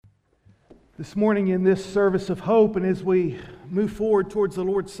This morning in this service of hope, and as we move forward towards the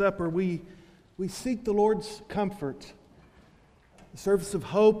Lord's Supper, we seek the Lord's comfort. The service of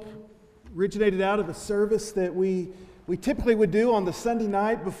hope originated out of a service that we typically would do on the Sunday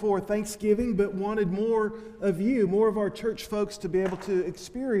night before Thanksgiving, but wanted more of you, more of our church folks to be able to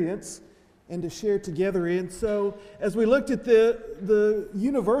experience and to share together in. So as we looked at the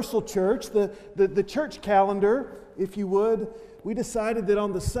universal church, the church calendar, if you would, we decided that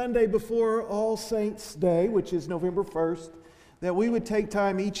on the Sunday before All Saints' Day, which is November 1st, that we would take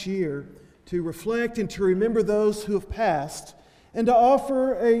time each year to reflect and to remember those who have passed, and to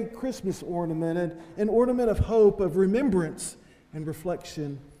offer a Christmas ornament, an ornament of hope, of remembrance and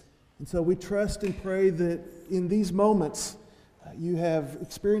reflection. And so we trust and pray that in these moments you have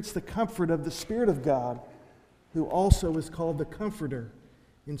experienced the comfort of the Spirit of God, who also is called the Comforter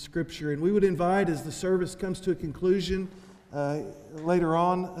in Scripture. And we would invite, as the service comes to a conclusion later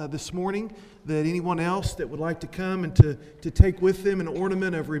on this morning, that anyone else that would like to come and to take with them an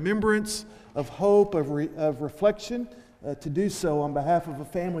ornament of remembrance, of hope, of reflection, to do so on behalf of a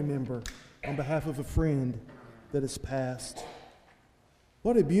family member, on behalf of a friend that has passed.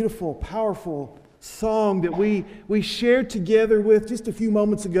 What a beautiful, powerful song that we shared together with just a few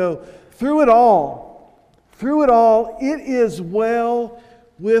moments ago. Through it all, it is well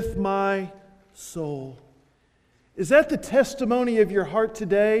with my soul. Is that the testimony of your heart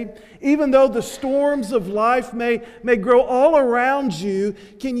today? Even though the storms of life may grow all around you,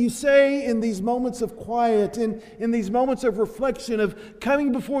 can you say in these moments of quiet, in these moments of reflection, of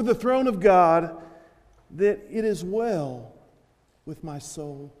coming before the throne of God, that it is well with my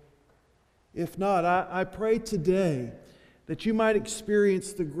soul? If not, I pray today that you might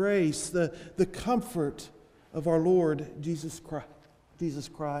experience the grace, the comfort of our Lord Jesus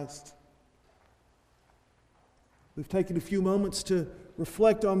Christ. We've taken a few moments to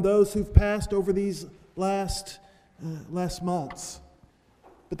reflect on those who've passed over these last months.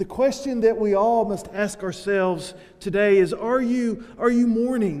 But the question that we all must ask ourselves today is, are you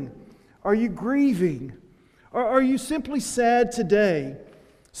mourning? Are you grieving? Or are you simply sad today?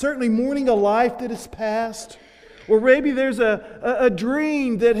 Certainly mourning a life that has passed. Or maybe there's a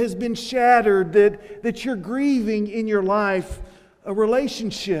dream that has been shattered, that you're grieving in your life, a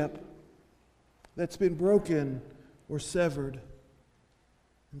relationship that's been broken or severed.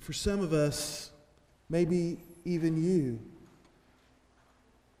 And for some of us, maybe even you,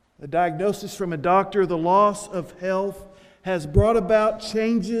 a diagnosis from a doctor, the loss of health, has brought about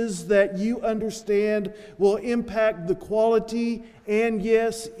changes that you understand will impact the quality and,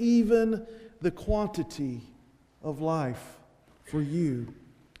 yes, even the quantity of life for you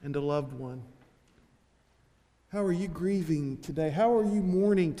and a loved one. How are you grieving today? How are you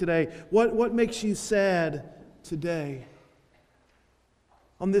mourning today? What makes you sad today?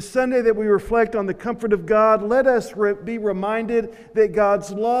 On this Sunday that we reflect on the comfort of God, let us be reminded that God's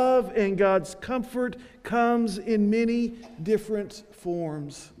love and God's comfort comes in many different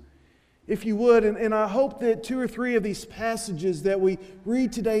forms. If you would, and I hope that 2 or 3 of these passages that we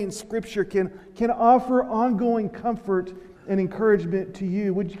read today in Scripture can offer ongoing comfort and encouragement to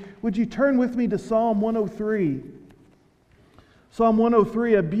you. Would you turn with me to Psalm 103? Psalm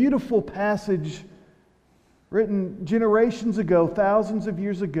 103, a beautiful passage written generations ago, thousands of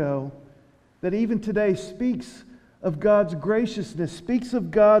years ago, that even today speaks of God's graciousness, speaks of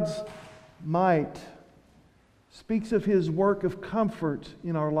God's might, speaks of His work of comfort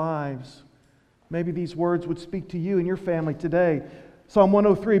in our lives. Maybe these words would speak to you and your family today. Psalm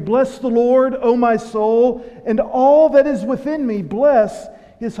 103, "Bless the Lord, O my soul, and all that is within me, bless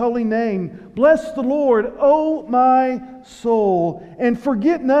His holy name. Bless the Lord, O my soul, and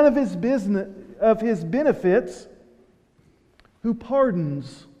forget none of His benefits, who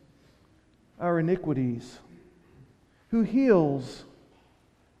pardons our iniquities, who heals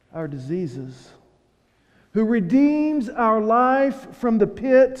our diseases, who redeems our life from the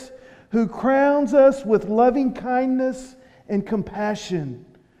pit, who crowns us with loving kindness and compassion,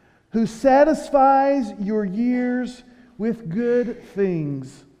 who satisfies your years with good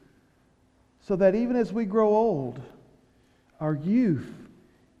things, so that even as we grow old, our youth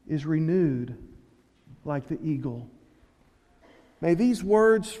is renewed like the eagle." May these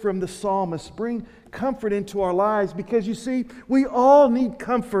words from the psalmist bring comfort into our lives, because you see, we all need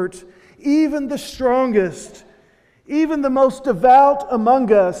comfort, even the strongest, even the most devout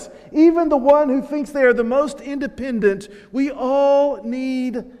among us, even the one who thinks they are the most independent. We all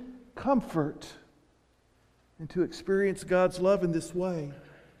need comfort, and to experience God's love in this way.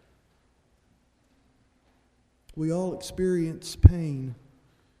 We all experience pain,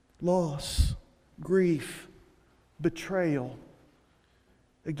 loss, grief, betrayal.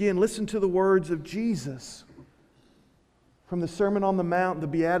 Again, listen to the words of Jesus from the Sermon on the Mount, the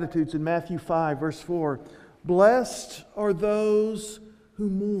Beatitudes in Matthew 5, verse 4. Blessed are those who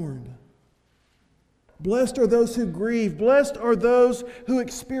mourn. Blessed are those who grieve. Blessed are those who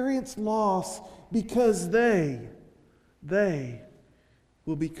experience loss, because they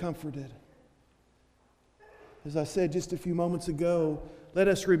will be comforted. As I said just a few moments ago, let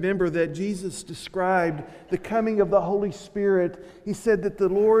us remember that Jesus described the coming of the Holy Spirit. He said that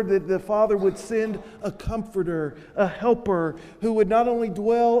the Father would send a comforter, a helper, who would not only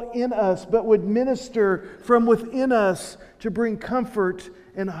dwell in us, but would minister from within us to bring comfort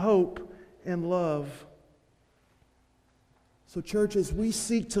and hope and love. So, church, as we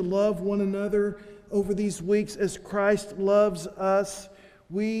seek to love one another over these weeks as Christ loves us,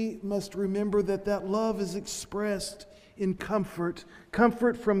 we must remember that that love is expressed in comfort.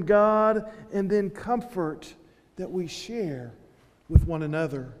 Comfort from God, and then comfort that we share with one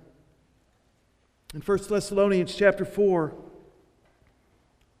another. In 1 Thessalonians chapter 4,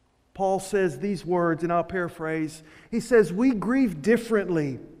 Paul says these words, and I'll paraphrase. He says, "We grieve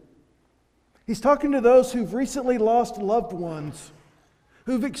differently." He's talking to those who've recently lost loved ones,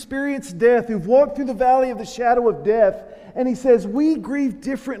 who've experienced death, who've walked through the valley of the shadow of death. And he says, we grieve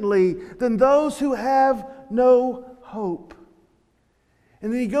differently than those who have no hope.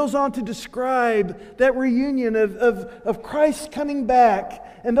 And then he goes on to describe that reunion of Christ coming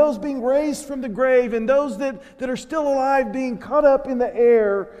back, and those being raised from the grave, and those that are still alive being caught up in the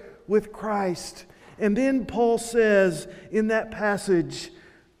air with Christ. And then Paul says in that passage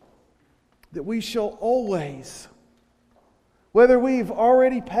that we shall always, whether we've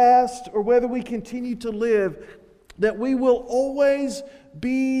already passed or whether we continue to live, that we will always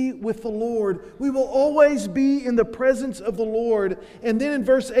be with the Lord. We will always be in the presence of the Lord. And then in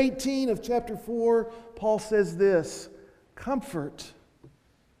verse 18 of chapter 4, Paul says this, comfort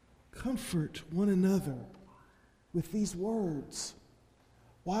one another with these words.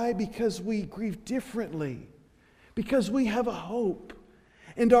 Why? Because we grieve differently. Because we have a hope.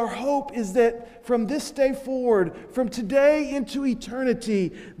 And our hope is that from this day forward, from today into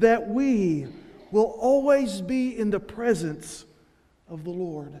eternity, that we will always be in the presence of the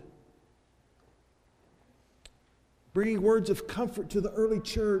Lord. Bringing words of comfort to the early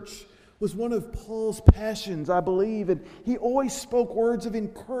church was one of Paul's passions, I believe, and he always spoke words of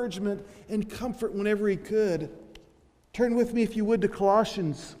encouragement and comfort whenever he could. Turn with me, if you would, to 2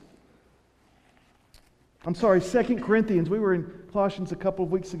 Corinthians. We were in Colossians a couple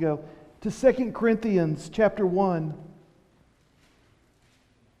of weeks ago. To 2 Corinthians chapter 1.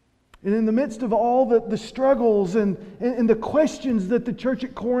 And in the midst of all the struggles and the questions that the church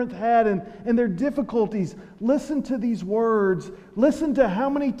at Corinth had and their difficulties, listen to these words. Listen to how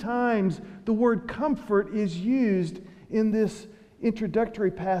many times the word comfort is used in this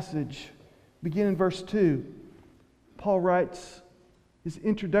introductory passage. Begin in verse 2. Paul writes his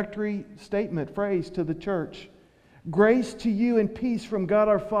introductory statement, phrase to the church. Grace to you and peace from God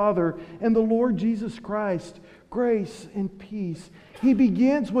our Father and the Lord Jesus Christ. Grace and peace. He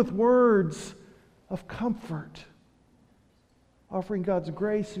begins with words of comfort, offering God's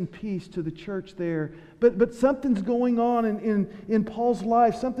grace and peace to the church there. But something's going on in Paul's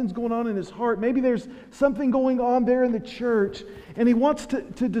life. Something's going on in his heart. Maybe there's something going on there in the church. And he wants to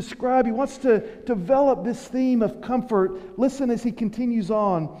describe, he wants to develop this theme of comfort. Listen as he continues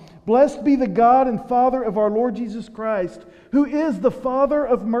on. Blessed be the God and Father of our Lord Jesus Christ, who is the Father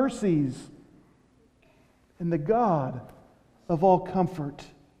of mercies and the God of all comfort,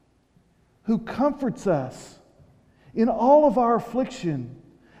 who comforts us in all of our affliction,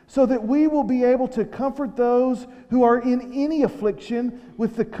 so that we will be able to comfort those who are in any affliction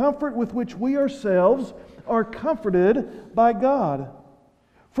with the comfort with which we ourselves are comforted by God.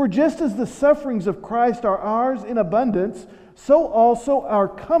 For just as the sufferings of Christ are ours in abundance, so also our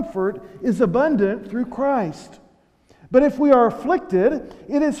comfort is abundant through Christ. But if we are afflicted,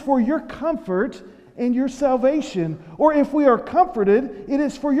 it is for your comfort and your salvation. Or if we are comforted, it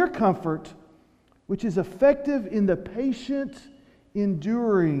is for your comfort, which is effective in the patient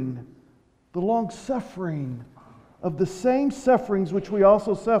enduring, the long suffering of the same sufferings which we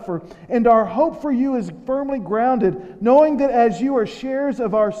also suffer. And our hope for you is firmly grounded, knowing that as you are sharers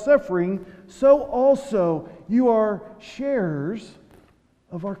of our suffering, so also you are sharers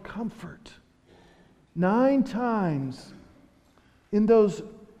of our comfort. 9 times in those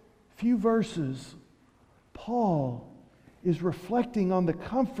few verses, Paul is reflecting on the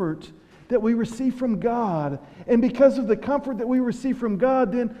comfort that we receive from God. And because of the comfort that we receive from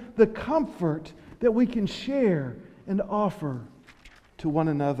God, then the comfort that we can share and offer to one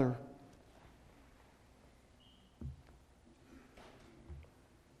another.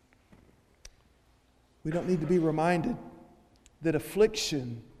 We don't need to be reminded that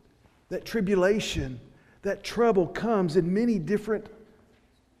affliction, that tribulation, that trouble comes in many different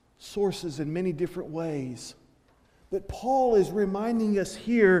sources, in many different ways. But Paul is reminding us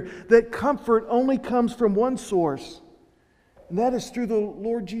here that comfort only comes from one source, and that is through the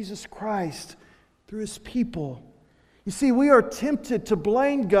Lord Jesus Christ, through His people. You see, we are tempted to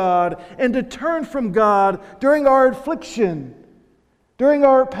blame God and to turn from God during our affliction, during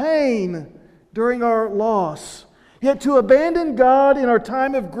our pain, during our loss. Yet to abandon God in our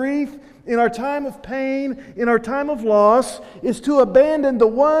time of grief, in our time of pain, in our time of loss, is to abandon the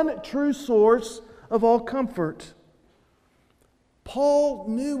one true source of all comfort. Paul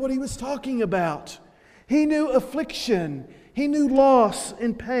knew what he was talking about. He knew affliction. He knew loss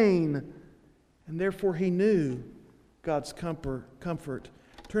and pain. And therefore he knew God's comfort.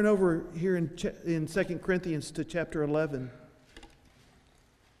 Turn over here in 2 Corinthians to chapter 11.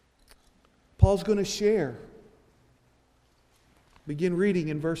 Paul's going to share. Begin reading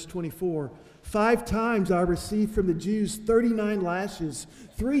in verse 24. 5 times I received from the Jews 39 lashes.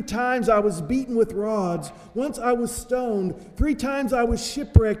 3 times I was beaten with rods. Once I was stoned. 3 times I was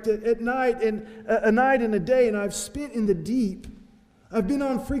shipwrecked at night, and a night and a day, and I've spent in the deep. I've been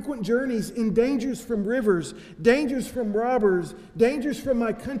on frequent journeys in dangers from rivers, dangers from robbers, dangers from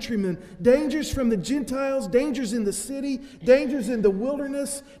my countrymen, dangers from the Gentiles, dangers in the city, dangers in the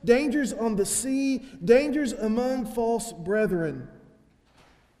wilderness, dangers on the sea, dangers among false brethren.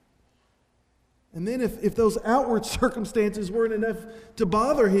 And then if those outward circumstances weren't enough to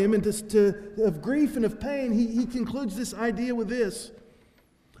bother him and of grief and of pain, he concludes this idea with this.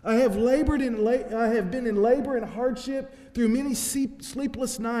 I have been in labor and hardship through many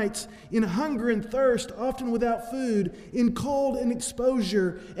sleepless nights, in hunger and thirst, often without food, in cold and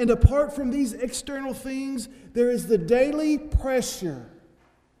exposure. And apart from these external things, there is the daily pressure.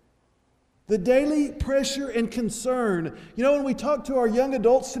 The daily pressure and concern. You know, when we talk to our young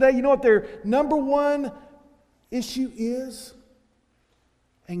adults today, you know what their number one issue is?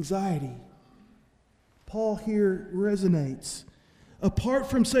 Anxiety. Paul here resonates. Apart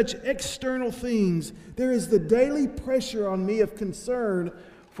from such external things, there is the daily pressure on me of concern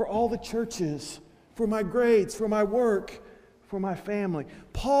for all the churches, for my grades, for my work, for my family.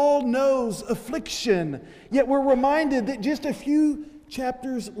 Paul knows affliction, yet we're reminded that just a few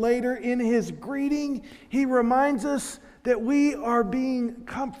chapters later in his greeting, he reminds us that we are being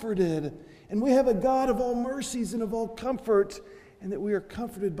comforted, and we have a God of all mercies and of all comfort, and that we are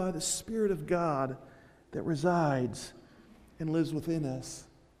comforted by the Spirit of God that resides and lives within us.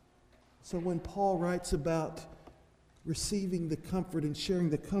 So when Paul writes about receiving the comfort and sharing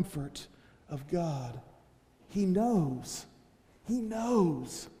the comfort of God, he knows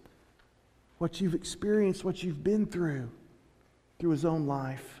what you've experienced, what you've been through his own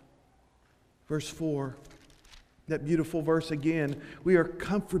life. Verse 4, that beautiful verse again. We are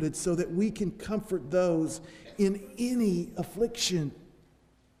comforted so that we can comfort those in any affliction.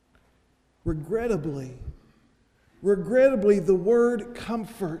 Regrettably, the word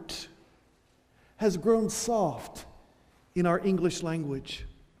comfort has grown soft in our English language.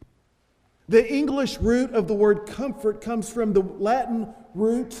 The English root of the word comfort comes from the Latin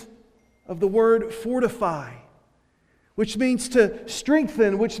root of the word fortify, which means to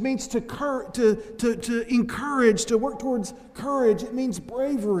strengthen, which means to encourage, to work towards courage. It means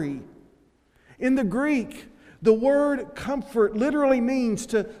bravery. In the Greek, the word comfort literally means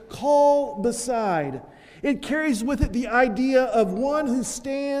to call beside. It carries with it the idea of one who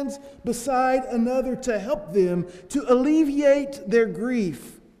stands beside another to help them, to alleviate their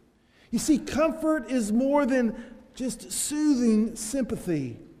grief. You see, comfort is more than just soothing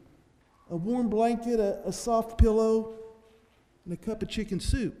sympathy. A warm blanket, a soft pillow, and a cup of chicken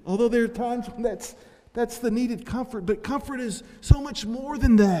soup. Although there are times when that's the needed comfort, but comfort is so much more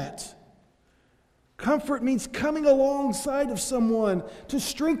than that. Comfort means coming alongside of someone to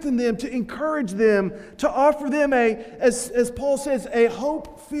strengthen them, to encourage them, to offer them as Paul says, a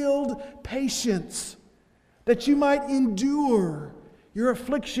hope-filled patience, that you might endure your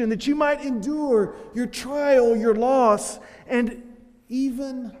affliction, that you might endure your trial, your loss, and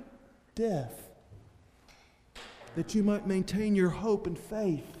even death, that you might maintain your hope and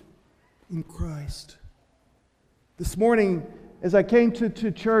faith in Christ. This morning, as I came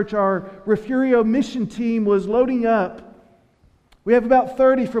to church, our Refugio mission team was loading up. We have about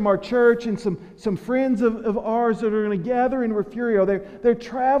 30 from our church and some friends of ours that are going to gather in Refugio. They're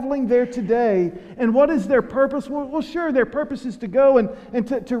traveling there today. And what is their purpose? Well, sure, their purpose is to go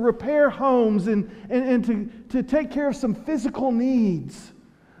and to repair homes and to take care of some physical needs.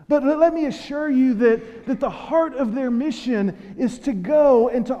 But let me assure you that the heart of their mission is to go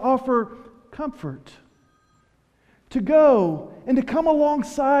and to offer comfort. to go and to come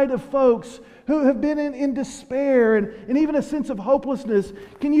alongside of folks who have been in despair and even a sense of hopelessness.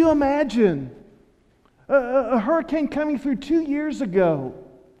 Can you imagine a hurricane coming through 2 years ago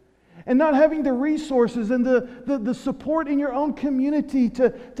and not having the resources and the support in your own community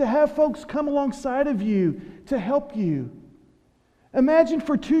to have folks come alongside of you to help you? Imagine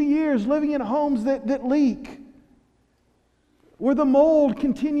for 2 years living in homes that leak, where the mold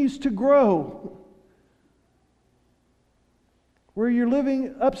continues to grow, where you're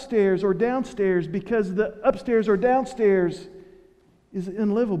living upstairs or downstairs because the upstairs or downstairs is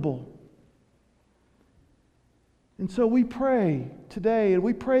unlivable. And so we pray today, and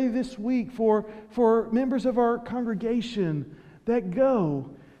we pray this week for members of our congregation that go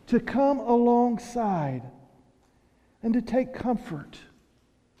to come alongside and to take comfort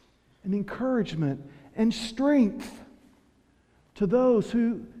and encouragement and strength to those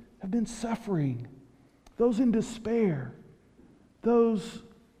who have been suffering, those in despair, those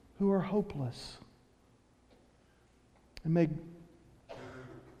who are hopeless. And may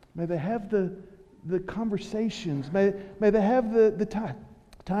they have the conversations, may they have the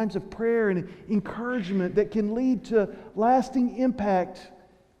times of prayer and encouragement that can lead to lasting impact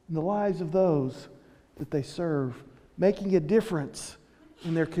in the lives of those that they serve, making a difference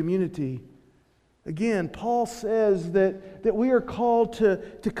in their community. Again, Paul says that we are called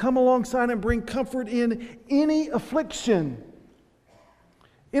to come alongside and bring comfort in any affliction.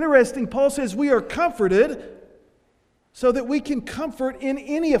 Interesting, Paul says we are comforted so that we can comfort in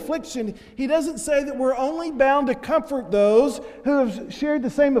any affliction. He doesn't say that we're only bound to comfort those who have shared the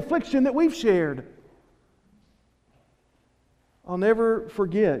same affliction that we've shared. I'll never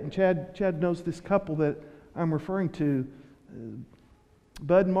forget, and Chad knows this couple that I'm referring to.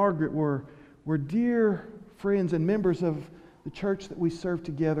 Bud and Margaret were dear friends and members of the church that we served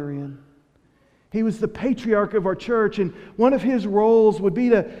together in. He was the patriarch of our church, and one of his roles would be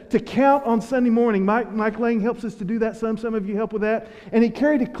to count on Sunday morning. Mike Lang helps us to do that. Some of you help with that. And he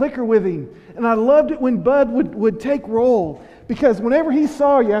carried a clicker with him. And I loved it when Bud would take roll, because whenever he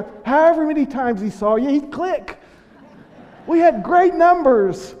saw you, however many times he saw you, he'd click. We had great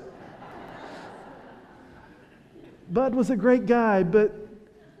numbers. Bud was a great guy,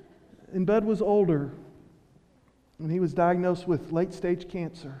 and Bud was older, and he was diagnosed with late-stage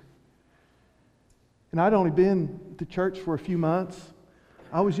cancer. And I'd only been to church for a few months.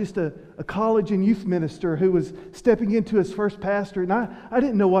 I was just a college and youth minister who was stepping into his first pastor, and I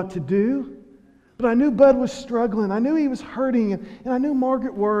didn't know what to do. But I knew Bud was struggling. I knew he was hurting, and I knew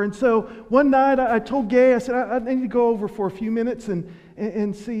Margaret were. And so one night I told Gay, I said, I need to go over for a few minutes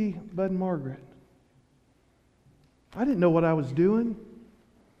and see Bud and Margaret. I didn't know what I was doing,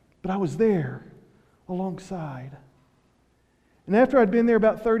 but I was there alongside. And after I'd been there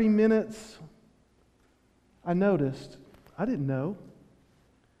about 30 minutes, I noticed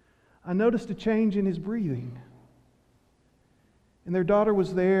a change in his breathing. And their daughter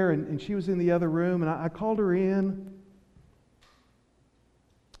was there, and she was in the other room, and I called her in,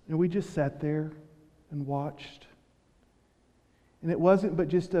 and we just sat there and watched. And it wasn't but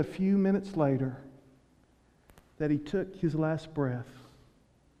just a few minutes later that he took his last breath.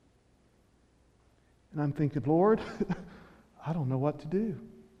 And I'm thinking, Lord, I don't know what to do.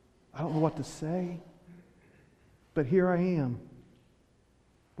 I don't know what to say. But here I am,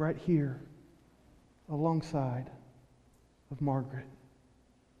 right here, alongside of Margaret.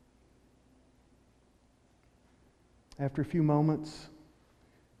 After a few moments,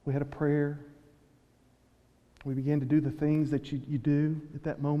 we had a prayer. We began to do the things that you do at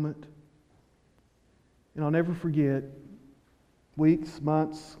that moment. And I'll never forget, weeks,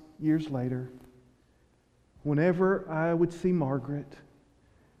 months, years later, whenever I would see Margaret,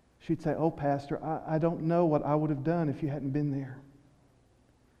 she'd say, "Oh, Pastor, I don't know what I would have done if you hadn't been there."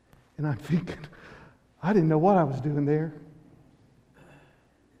 And I'm thinking, I didn't know what I was doing there.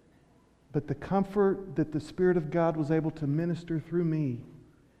 But the comfort that the Spirit of God was able to minister through me,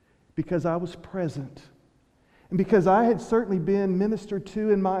 because I was present, and because I had certainly been ministered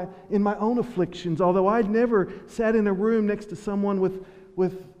to in my own afflictions, although I'd never sat in a room next to someone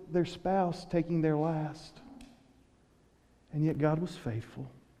with their spouse taking their last. And yet God was faithful.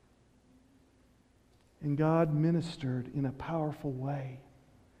 And God ministered in a powerful way.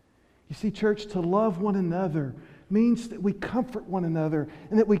 You see, church, to love one another means that we comfort one another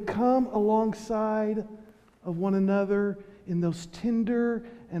and that we come alongside of one another in those tender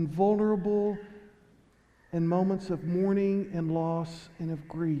and vulnerable and moments of mourning and loss and of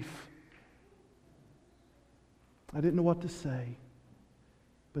grief. I didn't know what to say,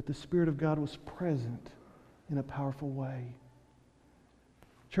 but the Spirit of God was present in a powerful way.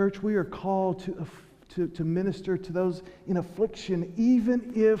 Church, we are called to minister to those in affliction,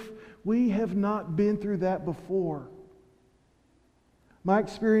 even if we have not been through that before. My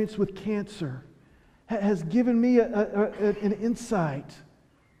experience with cancer has given me an insight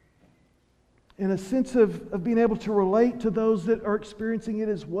and a sense of being able to relate to those that are experiencing it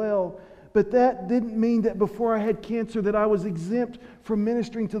as well. But that didn't mean that before I had cancer that I was exempt from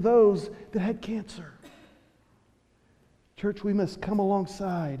ministering to those that had cancer. Church, we must come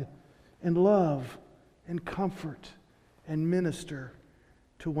alongside and love and comfort and minister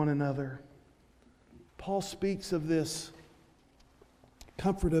to one another. Paul speaks of this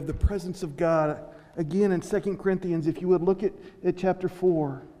comfort of the presence of God again in 2 Corinthians. If you would look at chapter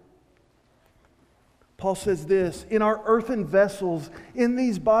 4. Paul says this, in our earthen vessels, in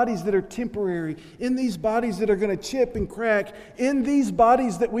these bodies that are temporary, in these bodies that are going to chip and crack, in these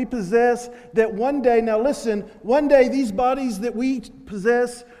bodies that we possess, that one day, now listen, one day these bodies that we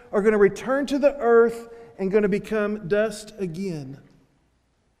possess are going to return to the earth and going to become dust again.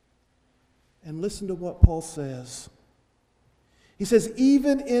 And listen to what Paul says. He says,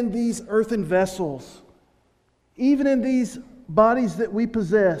 even in these earthen vessels, even in these bodies that we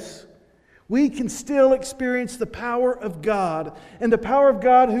possess, we can still experience the power of God, and the power of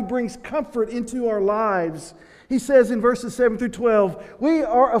God who brings comfort into our lives. He says in verses 7 through 12, we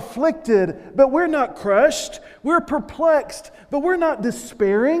are afflicted, but we're not crushed. We're perplexed, but we're not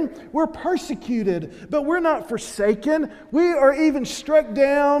despairing. We're persecuted, but we're not forsaken. We are even struck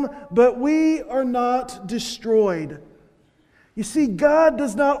down, but we are not destroyed. You see, God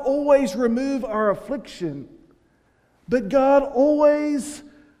does not always remove our affliction, but God always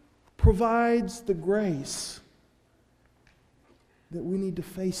provides the grace that we need to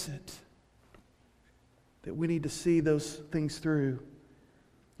face it, that we need to see those things through.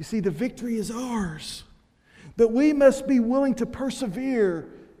 You see, the victory is ours, but we must be willing to persevere.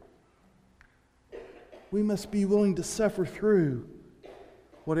 We must be willing to suffer through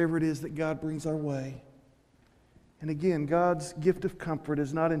whatever it is that God brings our way. And again, God's gift of comfort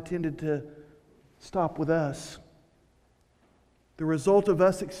is not intended to stop with us. The result of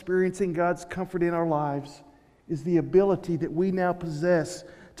us experiencing God's comfort in our lives is the ability that we now possess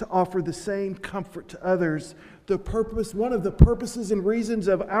to offer the same comfort to others. One of the purposes and reasons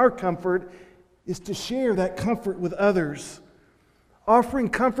of our comfort is to share that comfort with others. Offering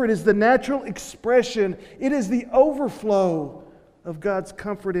comfort is the natural expression. It is the overflow of God's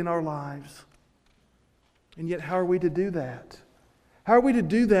comfort in our lives. And yet, how are we to do that? How are we to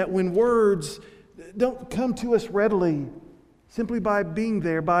do that when words don't come to us readily? Simply by being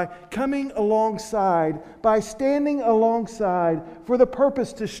there, by coming alongside, by standing alongside for the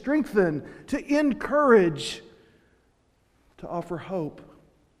purpose to strengthen, to encourage, to offer hope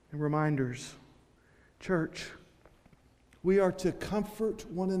and reminders. Church, we are to comfort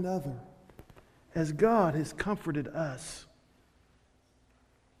one another as God has comforted us.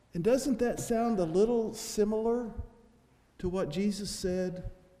 And doesn't that sound a little similar to what Jesus said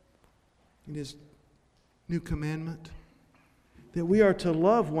in His new commandment? That we are to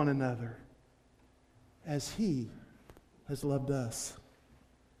love one another as He has loved us.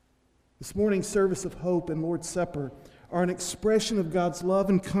 This morning's service of hope and Lord's Supper are an expression of God's love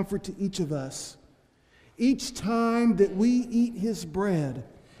and comfort to each of us. Each time that we eat His bread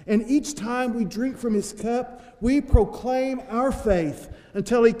and each time we drink from His cup, we proclaim our faith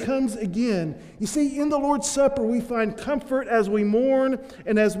until He comes again. You see, in the Lord's Supper, we find comfort as we mourn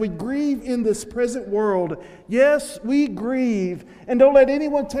and as we grieve in this present world. Yes, we grieve. And don't let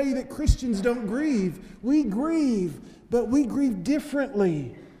anyone tell you that Christians don't grieve. We grieve, but we grieve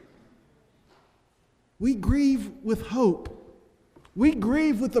differently. We grieve with hope. We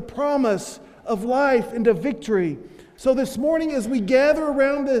grieve with the promise of life and of victory. So this morning, as we gather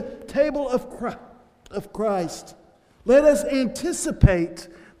around the table of Christ, let us anticipate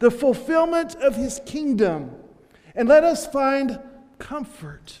the fulfillment of His kingdom, and let us find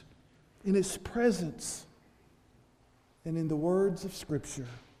comfort in His presence and in the words of Scripture.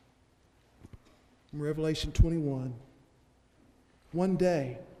 In Revelation 21, one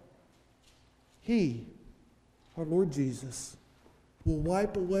day, He, our Lord Jesus, will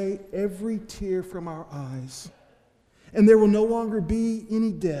wipe away every tear from our eyes. And there will no longer be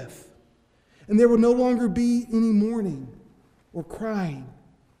any death. And there will no longer be any mourning or crying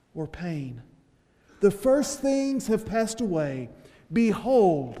or pain. The first things have passed away.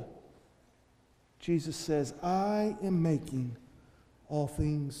 Behold, Jesus says, I am making all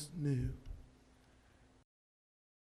things new.